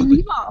you Just like go.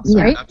 VVOLs,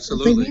 Yeah. right?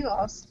 Absolutely. Big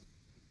VVOLs.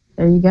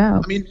 There you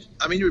go. I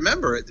mean,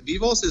 remember, the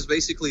VVOLs is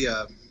basically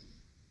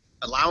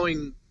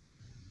allowing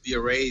the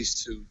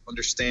arrays to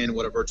understand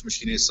what a virtual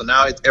machine is. So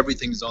now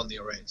everything's on the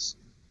arrays.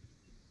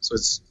 So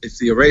if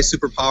the array is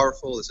super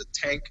powerful, it's a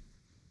tank,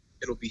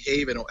 it'll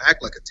behave and it'll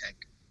act like a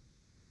tank.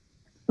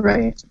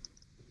 Right.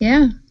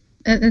 Yeah,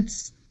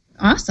 it's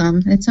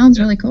awesome. It sounds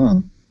really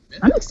cool.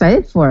 I'm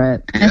excited for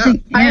it. I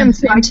think I am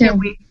too. me I can't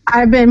wait.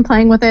 I've been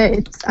playing with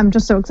it. I'm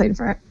just so excited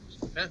for it.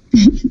 Yeah.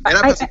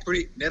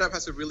 NetApp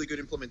has a really good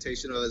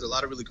implementation. There's a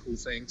lot of really cool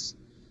things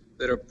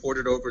that are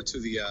ported over to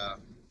the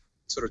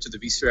sort of to the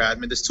vSphere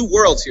admin. There's two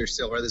worlds here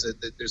still, right?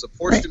 There's a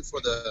portion for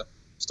the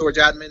storage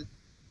admin.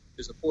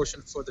 There's a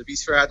portion for the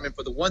vSphere admin.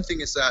 But the one thing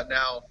is that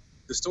now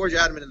the storage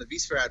admin and the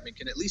vSphere admin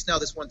can at least now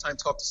this one time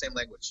talk the same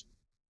language.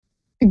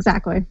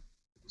 Exactly.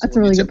 That's So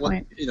a really when good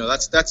point. You know,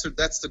 that's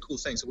the cool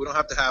thing. So we don't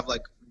have to have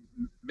like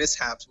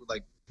mishaps with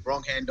like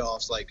wrong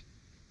handoffs, like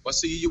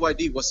what's the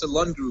UUID, what's the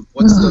LUN group,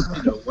 what's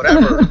the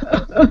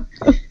whatever.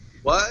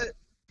 What?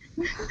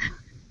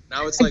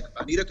 Now it's like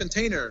I need a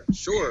container,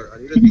 sure. I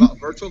need a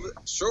virtual,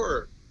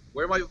 sure.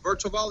 Where are my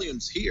virtual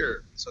volumes?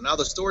 Here. So now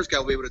the storage guy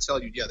will be able to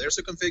tell you, yeah, there's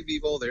a config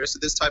VVOL, there's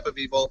this type of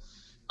VVOL.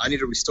 I need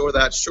to restore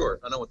that. Sure,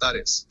 I know what that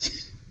is.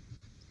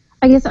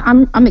 I guess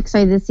I'm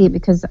excited to see it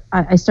because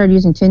I started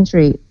using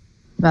TinTree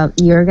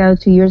about a year ago,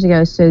 2 years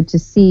ago. So to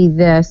see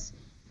this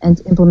and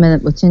to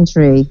implement it with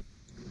TinTree,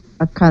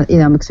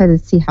 I'm excited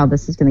to see how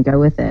this is going to go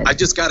with it. I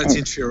just got a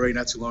TinTree array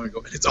not too long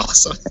ago, and it's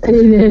awesome. It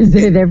is.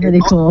 They're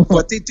pretty cool.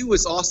 What they do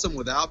is awesome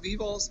without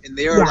VVOLs, and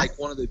they are like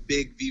one of the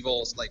big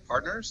VVOLs like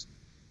partners.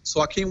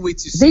 So I can't wait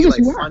to see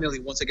like finally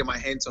once I get my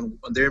hands on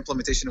their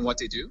implementation and what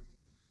they do,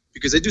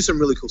 because they do some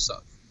really cool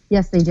stuff.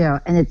 Yes, they do,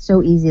 and it's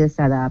so easy to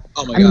set up.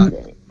 Oh my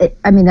god!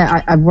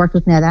 I've worked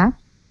with NetApp,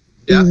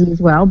 easy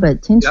as well,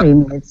 but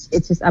TinTree,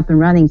 it's just up and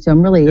running. So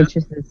I'm really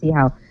interested to see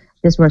how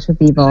this works with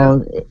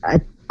VVOL.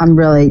 I'm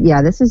really,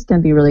 this is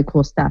going to be really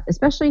cool stuff,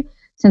 especially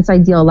since I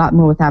deal a lot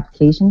more with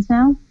applications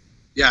now.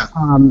 Yeah.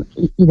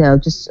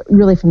 Just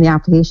really from the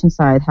application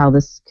side, how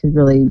this could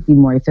really be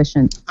more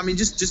efficient. I mean,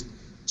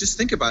 just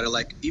think about it.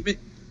 Like even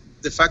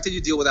the fact that you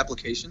deal with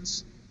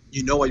applications,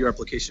 you know what your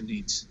application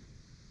needs.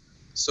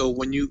 So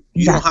when you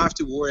don't have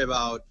to worry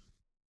about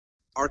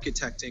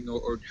architecting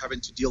or having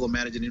to deal with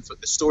managing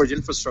the storage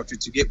infrastructure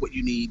to get what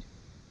you need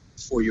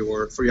for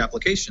your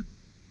application.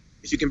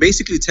 If you can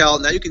basically tell,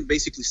 now you can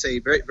basically say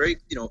very, very,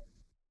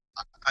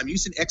 I'm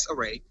using X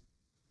array.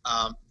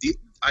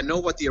 I know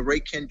what the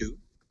array can do.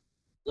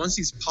 Once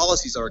these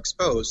policies are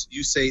exposed,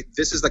 you say,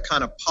 this is the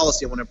kind of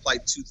policy I want to apply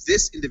to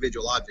this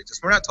individual object.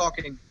 So we're not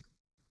talking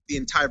the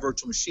entire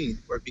virtual machine,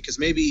 because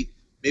maybe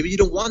you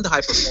don't want the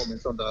high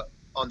performance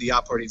on the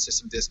operating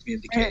system disk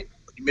VMDK. Right.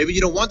 Maybe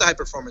you don't want the high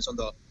performance on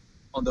the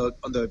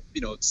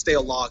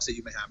stale logs that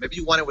you may have. Maybe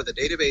you want it where the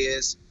database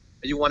is,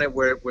 and you want it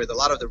where a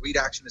lot of the read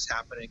action is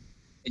happening.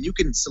 And you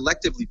can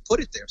selectively put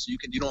it there, so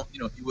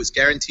you was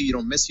guaranteed you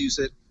don't misuse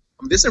it.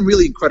 I mean, there's some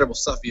really incredible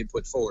stuff being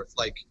put forth,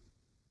 like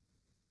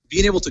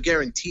being able to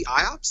guarantee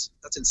IOPS.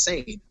 That's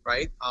insane,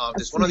 right?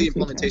 There's one of the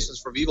implementations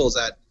for VVOLs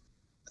that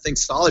I think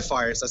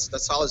SolidFires.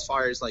 That's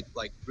SolidFires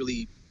like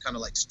really kind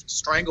of like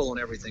strangle and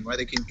everything, right?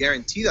 They can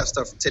guarantee that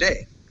stuff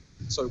today.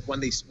 So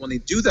when they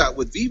do that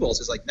with VVOLs,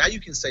 it's like now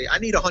you can say I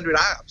need 100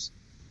 IOPS,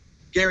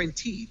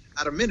 guaranteed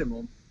at a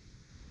minimum,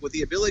 with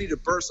the ability to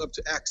burst up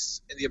to X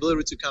and the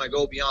ability to kind of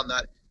go beyond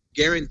that.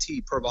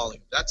 guaranteed per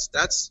volume.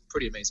 That's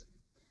pretty amazing.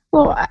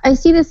 Well, I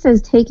see this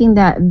as taking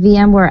that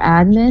VMware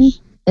admin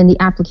and the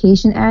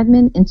application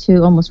admin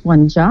into almost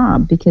one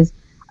job, because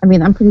I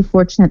mean, I'm pretty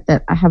fortunate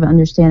that I have an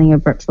understanding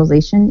of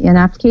virtualization in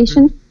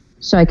application,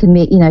 so I can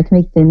make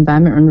the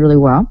environment run really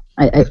well.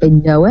 I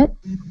know it,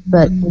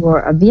 but for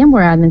a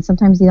VMware admin,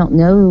 sometimes they don't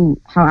know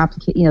how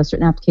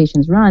certain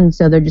applications run,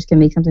 so they're just going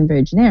to make something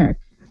very generic.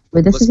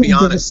 But this Let's be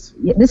honest.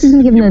 This is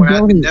going to give them the VMware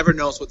ability. admin never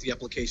knows what the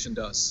application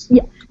does.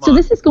 Yeah. So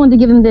this is going to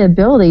give them the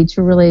ability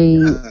to really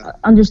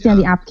understand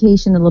the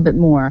application a little bit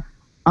more,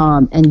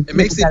 and it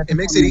makes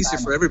it easier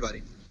for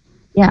everybody.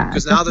 Yeah.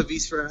 Because now the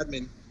vSphere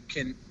admin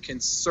can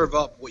serve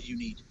up what you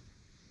need.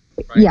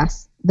 Right?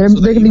 Yes, they're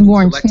going to be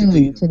more in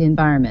tune to the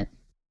environment.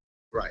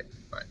 Right.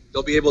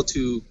 They'll be able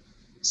to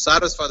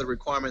satisfy the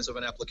requirements of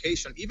an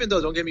application, even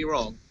though, don't get me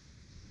wrong,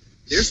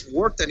 there's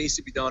work that needs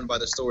to be done by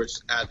the storage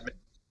admin.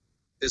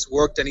 There's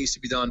work that needs to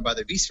be done by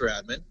the vSphere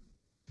admin.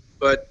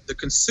 But the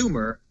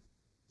consumer,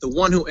 the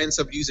one who ends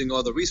up using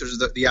all the resources,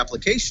 the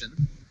application,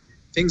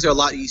 things are a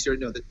lot easier.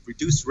 The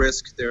reduced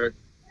risk, the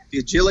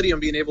agility on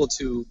being able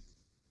to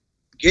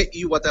get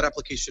you what that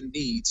application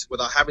needs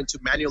without having to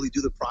manually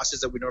do the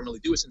process that we normally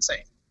do is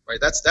insane, right?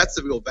 That's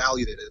the real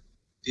value that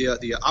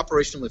the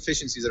operational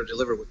efficiencies that are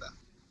delivered with that.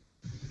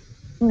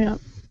 Yeah.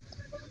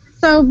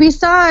 So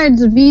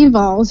besides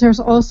VVOLs, there's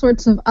all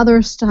sorts of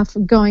other stuff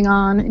going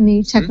on in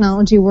the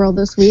technology world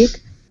this week.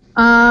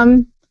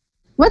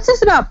 What's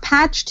this about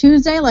Patch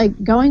Tuesday,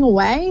 going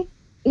away?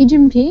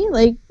 Agent P?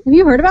 Have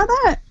you heard about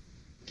that?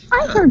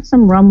 I heard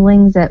some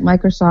rumblings that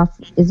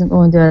Microsoft isn't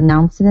going to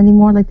announce it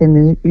anymore like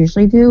they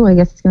usually do. I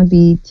guess it's going to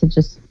be to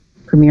just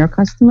Premier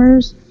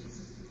customers.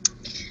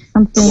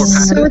 Something.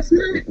 So it's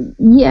not.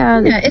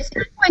 Yeah, it's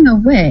not going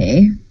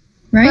away,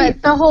 right?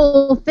 But the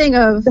whole thing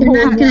of they're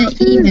not going to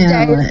Tuesday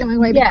email is going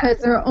away because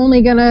they're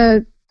only going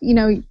to,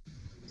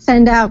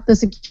 send out the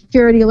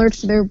security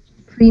alerts to their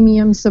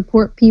premium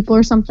support people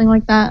or something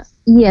like that.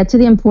 Yeah, to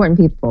the important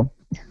people.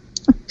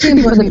 The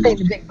important pay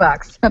the big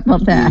bucks. How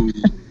about that?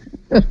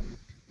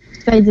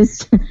 I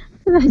just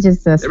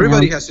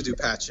everybody has to do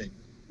patching.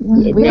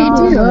 We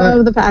all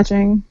love the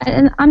patching.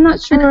 And I'm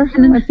not sure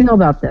how I feel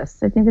about this.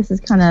 I think this is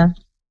kind of,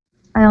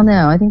 I don't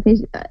know. I think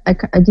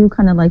I do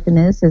kind of like the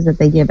notices that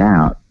they give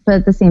out, but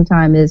at the same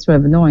time, it is sort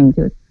of annoying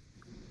to it.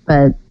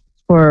 But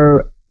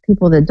for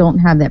people that don't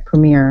have that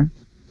premier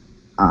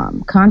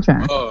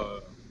contract,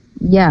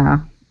 yeah,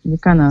 you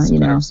kind of,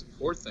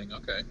 Support thing,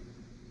 okay.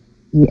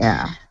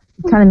 Yeah,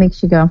 it kind of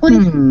makes you go,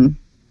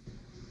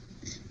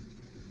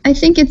 I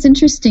think it's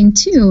interesting,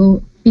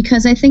 too,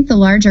 because I think the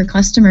larger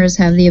customers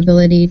have the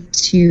ability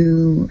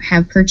to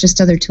have purchased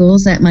other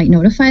tools that might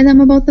notify them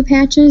about the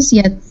patches,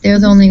 yet they're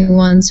the only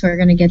ones who are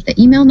going to get the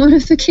email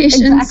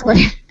notifications.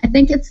 Exactly. I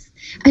think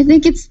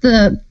it's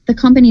the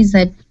companies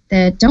that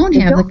don't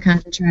have the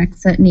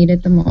contracts that need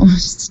it the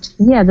most.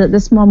 Yeah, the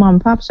small mom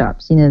and pop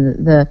shops,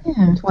 the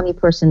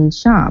 20-person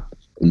shop.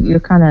 You're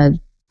kind of,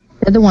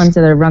 they're the ones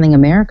that are running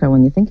America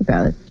when you think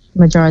about it.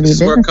 Majority of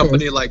businesses. A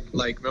company like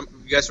you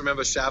guys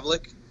remember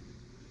Shavlik?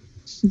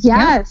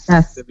 Yes.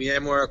 The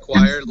VMware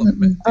acquired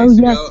days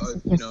ago.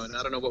 And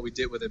I don't know what we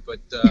did with it, but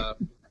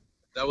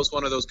that was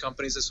one of those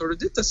companies that sort of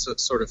did this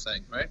sort of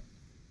thing, right?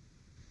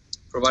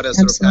 Provided a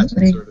sort of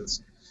patching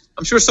service.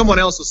 I'm sure someone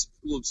else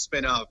will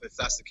spin up if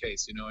that's the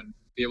case, and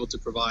be able to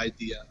provide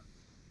the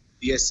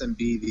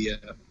SMB,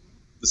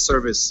 the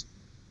service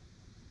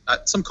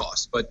at some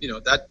cost. But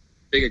that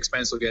big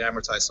expense will get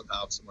amortized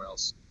somehow somewhere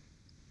else.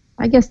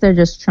 I guess they're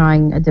just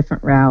trying a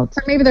different route.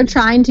 Or maybe they're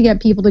trying to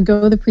get people to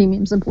go the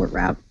premium support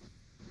route.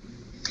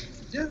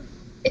 Yeah.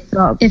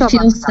 It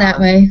feels that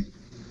way.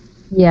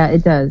 Yeah,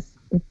 it does.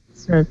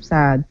 It's sort of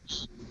sad.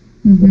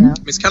 Mm-hmm. I mean,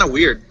 it's kind of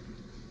weird.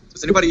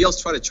 Does anybody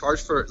else try to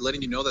charge for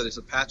letting you know that there's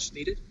a patch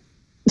needed?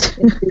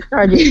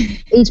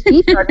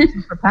 HP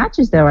charges for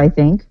patches, though, I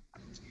think.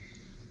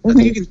 I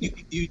think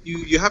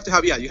you have to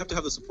have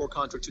the support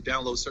contract to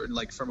download certain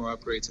firmware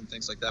upgrades and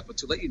things like that. But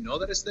to let you know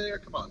that it's there,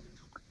 come on,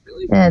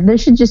 really? Yeah,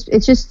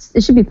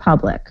 it should be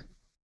public.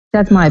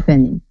 That's my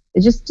opinion.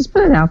 Just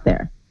put it out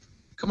there.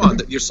 Come on,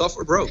 your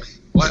software broke.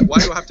 Why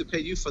do I have to pay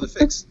you for the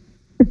fix?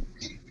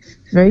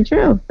 Very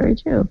true. Very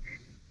true.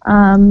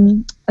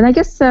 And I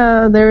guess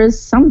there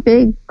is some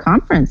big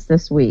conference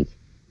this week.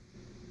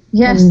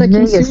 Yes, the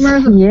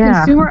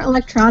Consumer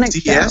Electronics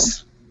CES?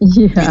 Show.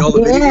 Yeah. All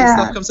the video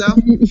stuff comes out?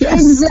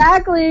 Yes.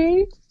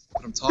 Exactly.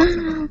 What I'm talking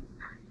about.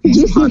 Did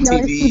you see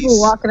those people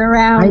walking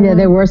around? I know,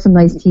 there were some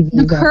nice TVs.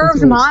 The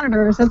curved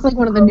monitors, that's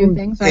one of the new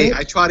things, right? Hey,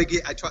 I tried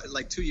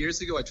 2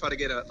 years ago, I tried to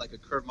get a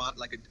curved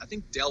monitor, I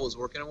think Dell was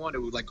working on one,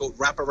 it would go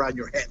wrap around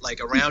your head,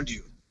 around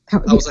you. I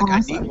was like,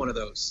 awesome. I need one of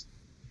those.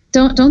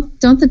 Don't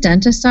the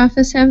dentist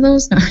office have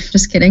those? No, I'm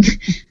just kidding.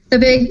 The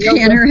big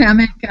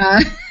panoramic.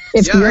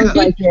 It feels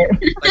like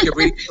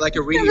it. Like a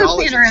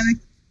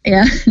radiologist.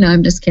 Yeah, no,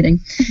 I'm just kidding.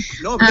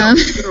 No,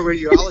 if you go to a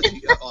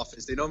radiology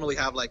office, they normally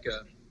have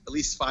at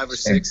least 5 or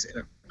 6 in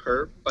a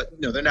curve, but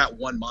no, they're not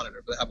one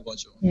monitor, but they have a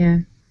bunch of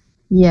them.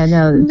 Yeah,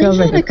 no, it feels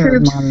like a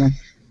curved monitor.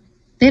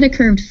 They had a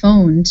curved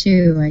phone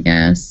too, I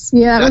guess.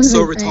 Yeah, that That's was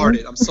so a big thing.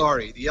 retarded. I'm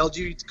sorry. The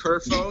LG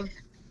curved phone.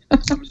 I'm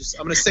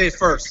gonna say it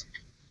first.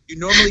 You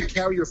normally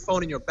carry your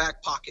phone in your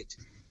back pocket.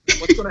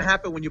 What's gonna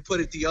happen when you put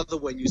it the other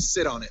way and you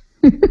sit on it?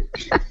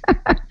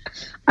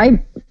 I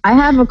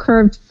have a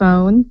curved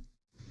phone.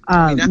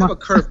 I mean, I have a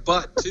curved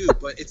butt too,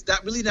 but it's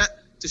not really not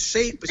the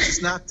shape. It's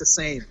just not the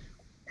same.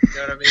 You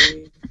know what I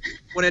mean?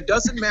 When it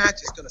doesn't match,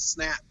 it's gonna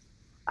snap.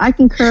 I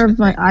can curve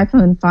my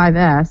iPhone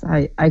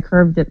 5S. I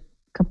curved it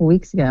a couple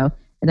weeks ago.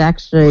 It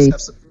actually.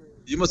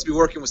 You must be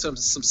working with some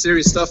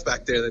serious stuff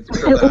back there.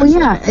 Well,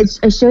 yeah,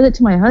 I showed it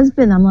to my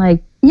husband. I'm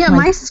like, yeah,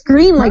 my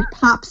screen like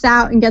pops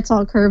out and gets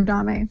all curved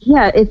on me.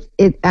 Yeah,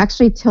 it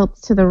actually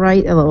tilts to the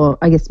right a little.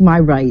 I guess my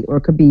right, or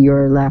it could be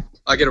your left.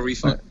 I get a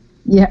refund.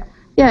 Yeah.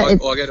 I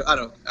get I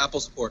don't know, Apple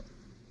support.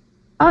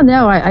 Oh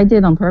no, I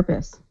did on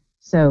purpose.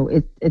 So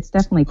it's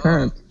definitely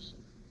curved.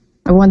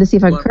 I wanted to see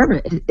if I could curve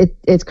it.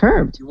 It's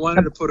curved. You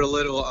wanted to put a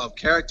little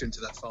character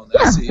into that phone.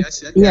 Yeah. I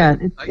see.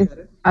 I get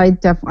it.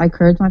 I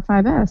curved my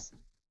 5S.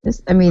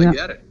 I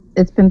get it.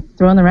 It's been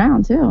thrown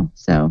around too.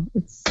 So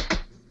it's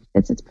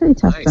a pretty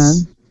tough Nice.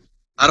 phone.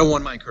 I don't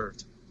want mine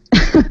curved.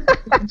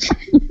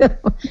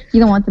 You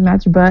don't want to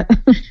match your butt.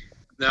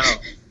 No.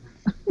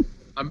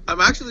 I'm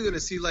actually going to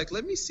see, let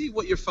me see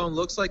what your phone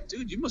looks like.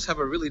 Dude, you must have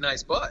a really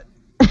nice butt.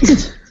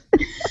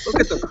 Look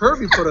at the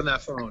curve you put on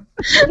that phone.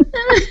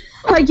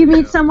 Like you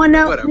meet someone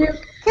new. Whatever.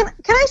 Can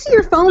I see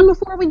your phone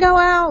before we go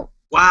out?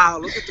 Wow,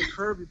 look at the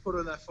curve you put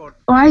on that phone.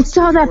 Oh, I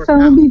saw that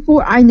phone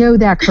before. I know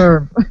that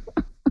curve.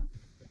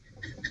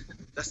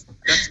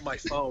 That's my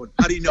phone.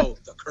 How do you know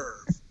the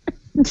curve?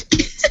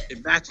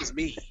 It matches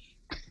me.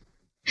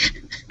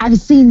 I've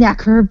seen that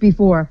curve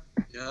before.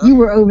 Yeah. You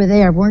were over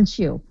there, weren't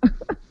you?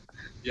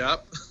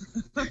 Yep.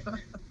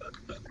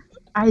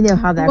 I know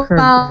how that curve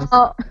goes.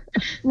 Well,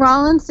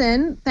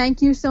 Rawlinson,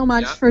 thank you so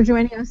much Yeah. for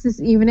joining us this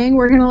evening.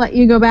 We're going to let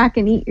you go back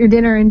and eat your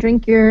dinner and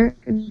drink your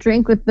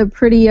drink with the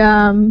pretty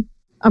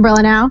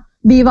umbrella now.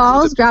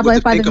 VVOLs, Job with Life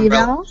the by the pink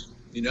umbrella. VVOLs.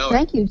 You know it.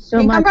 Thank you so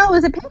Pink much. umbrella,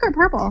 was it pink or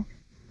purple?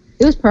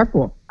 It was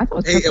purple. I thought it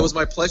was Hey, purple. it was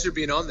my pleasure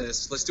being on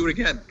this. Let's do it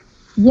again.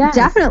 Yes.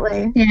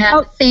 Definitely. Yeah,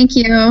 Oh. thank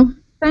you.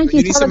 Thank You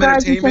you. need Tell some the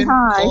guys you say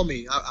entertainment? hi. Call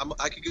me.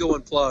 I could go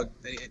unplug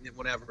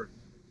whenever.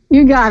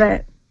 You got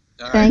it.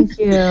 All right. Thank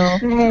you.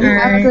 Hey,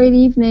 Have a great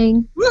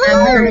evening.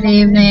 Have a good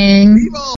evening. Viva!